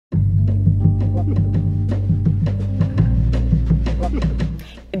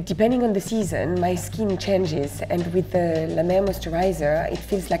Depending on the season, my skin changes, and with the La Mer moisturizer, it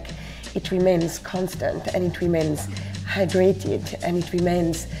feels like it remains constant, and it remains hydrated, and it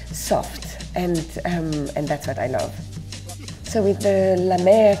remains soft, and that's what I love. So with the La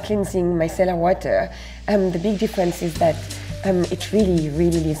Mer cleansing micellar water, the big difference is that it really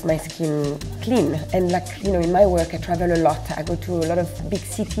leaves my skin clean. And like, you know, in my work I travel a lot. I go to a lot of big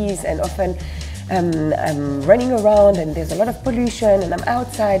cities, and often I'm running around and there's a lot of pollution, and I'm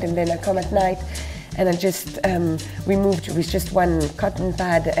outside, and then I come at night and I just removed with just one cotton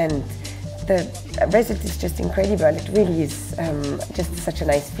pad, and the result is just incredible. It really is just such a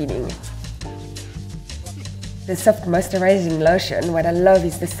nice feeling. The soft moisturizing lotion, what I love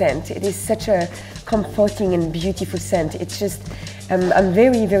is the scent. It is such a comforting and beautiful scent. It's just, I'm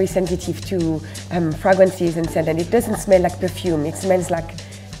very sensitive to fragrances and scent, and it doesn't smell like perfume. It smells like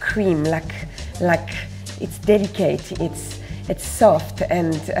cream, like it's delicate, it's soft,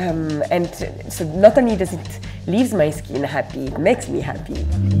 and so not only does it leave my skin happy, it makes me happy.